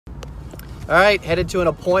All right, headed to an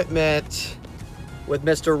appointment with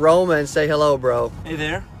Mr. Roman. Say hello, bro. Hey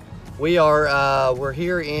there. We are we're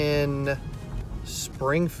here in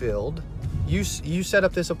Springfield. You set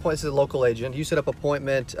up this appointment. This is a local agent. You set up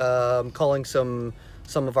appointment, calling some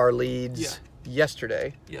of our leads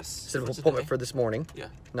yesterday. Yes. Set up an appointment for this morning. Yeah.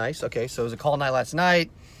 Nice. Okay, so it was a call night last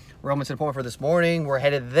night. Roman set an appointment for this morning. We're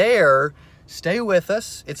headed there. Stay with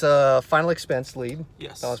us. It's a final expense lead.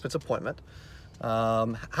 Yes. Final expense appointment.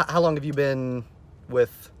 How long have you been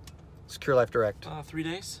with Secure Life Direct? 3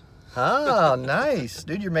 days. Oh, nice.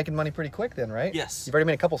 Dude, you're making money pretty quick then, right? Yes. You've already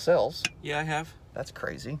made a couple sales. Yeah, I have. That's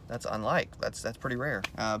crazy. That's unlike. That's pretty rare.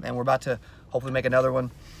 And we're about to hopefully make another one.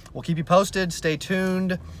 We'll keep you posted. Stay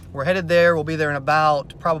tuned. We're headed there. We'll be there in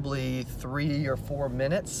about probably 3 or 4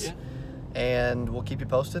 minutes. Yeah. And we'll keep you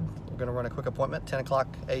posted. We're going to run a quick appointment, 10 o'clock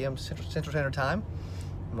a.m. Central Standard Time.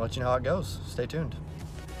 And we'll let you know how it goes. Stay tuned.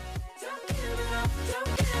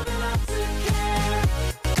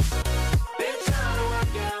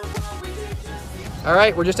 All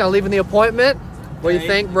right, we're just now leaving the appointment. What do you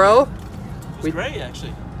think, bro? It was great,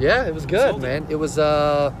 actually. Yeah, it was good, man. It was,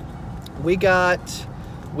 we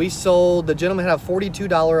sold, the gentleman had a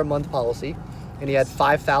 $42 a month policy, and he had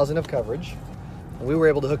 5,000 of coverage. And we were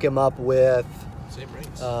able to hook him up with Same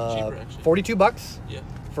rates. Cheaper, actually. 42 bucks Yeah.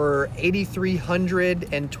 for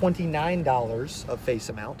 $8,329 of face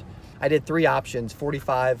amount. I did 3 options,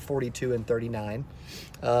 45, 42, and 39.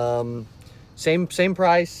 Same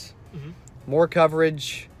price, more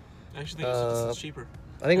coverage. I actually think it's cheaper.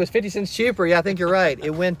 I think it was 50 cents cheaper. Yeah, I think you're right.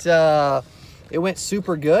 It went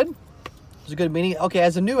super good. It was a good meeting. Okay,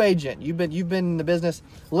 as a new agent, you've been in the business.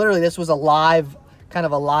 Literally, this was a live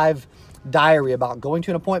diary about going to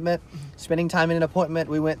an appointment, spending time in an appointment.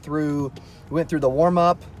 We went through the warm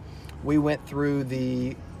up. We went through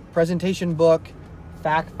the presentation book,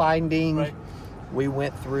 fact finding. Right. We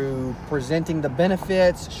went through presenting the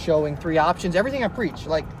benefits, showing 3 options, everything I preached.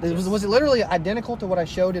 Like, was it literally identical to what I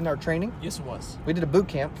showed in our training? Yes, it was. We did a boot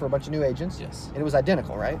camp for a bunch of new agents. Yes. And it was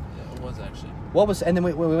identical, right? Yeah, it was actually. And then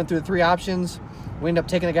we went through the 3 options. We ended up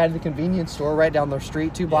taking a guy to the convenience store right down the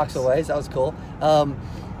street, 2 blocks away. So that was cool.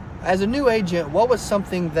 As a new agent, what was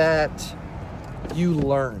something that you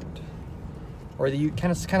learned, or that you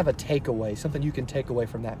kind of a takeaway, something you can take away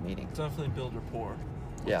from that meeting? Definitely build rapport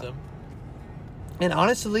with them. And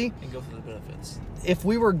honestly, and go for the benefits. If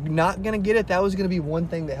we were not going to get it, that was going to be one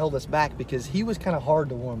thing that held us back, because he was kind of hard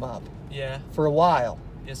to warm up. Yeah. For a while.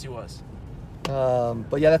 Yes, he was.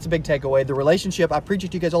 But yeah, that's a big takeaway. The relationship, I preach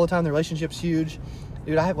it to you guys all the time. The relationship's huge.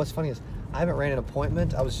 Dude, what's funny is I haven't ran an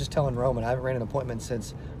appointment. I was just telling Roman, I haven't ran an appointment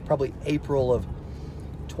since probably April of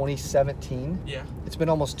 2017. Yeah. It's been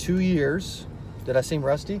almost 2 years. Did I seem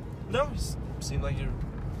rusty? No, you seem like you're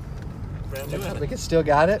brand new at it. We can still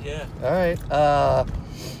got it? Yeah. All right.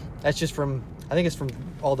 That's just from, I think it's from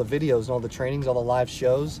all the videos and all the trainings, all the live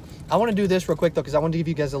shows. I want to do this real quick though, because I want to give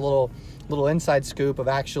you guys a little inside scoop of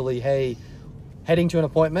actually, hey, heading to an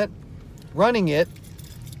appointment, running it,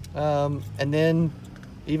 and then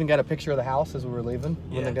even got a picture of the house as we were leaving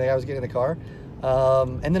when the guy was getting in the car.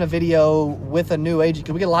 And then a video with a new agent,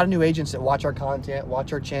 because we get a lot of new agents that watch our content,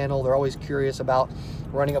 watch our channel. They're always curious about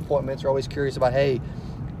running appointments. They're always curious about, hey,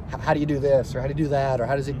 how do you do this, or how do you do that, or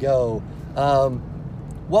how does it go?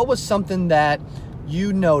 What was something that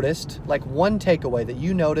you noticed, like one takeaway that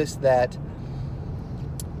you noticed that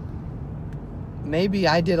maybe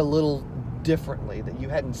I did a little differently that you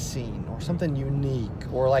hadn't seen, or something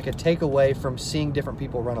unique, or like a takeaway from seeing different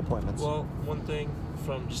people run appointments? Well, one thing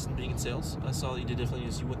from just being in sales, I saw that you did differently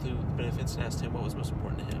is you went through the benefits and asked him what was most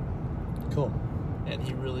important to him. Cool. And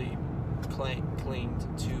he really clinged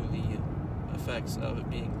to the effects of it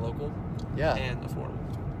being local and affordable.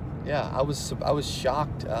 Yeah, I was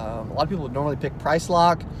shocked. A lot of people would normally pick Price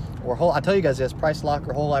Lock or Whole. I tell you guys this, Price Lock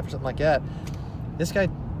or Whole Life or something like that. This guy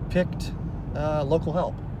picked local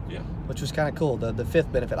help, which was kind of cool. The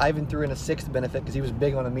 5th benefit. I even threw in a 6th benefit because he was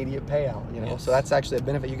big on immediate payout. You know, so that's actually a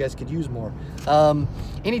benefit you guys could use more.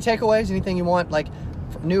 Any takeaways? Anything you want, like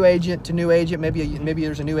from new agent to new agent? Maybe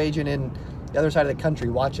there's a new agent in the other side of the country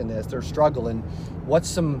watching this. They're struggling. What's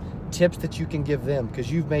some tips that you can give them, because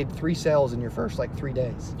you've made 3 sales in your first 3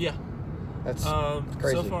 days? Yeah, that's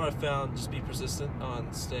crazy. So far I've found just be persistent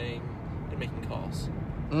on staying and making calls.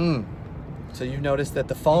 So you've noticed that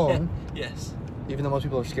the phone, yes, even though most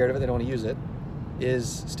people are scared of it, they don't want to use it,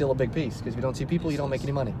 is still a big piece, because if you don't see people, you don't make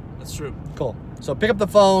any money. That's true. Cool. So pick up the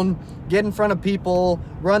phone, get in front of people,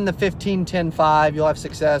 run the 15-10-5, you'll have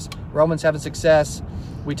success. Roman's having success.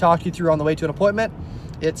 We talked you through on the way to an appointment.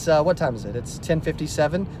 It's, what time is it? It's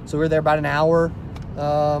 10:57, so we're there about an hour.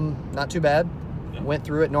 Not too bad. Went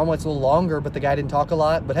through it. Normally it's a little longer, but the guy didn't talk a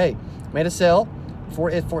lot. But hey, made a sale.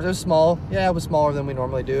 It was small. Yeah, it was smaller than we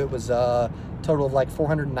normally do. It was a total of like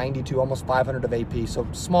 492, almost 500 of AP. So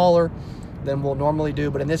smaller than we'll normally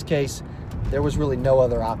do. But in this case, there was really no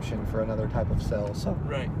other option for another type of sell. So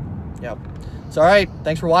right. Yep. So all right,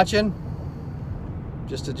 thanks for watching.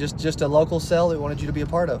 Just a local sell that we wanted you to be a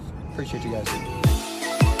part of. Appreciate you guys.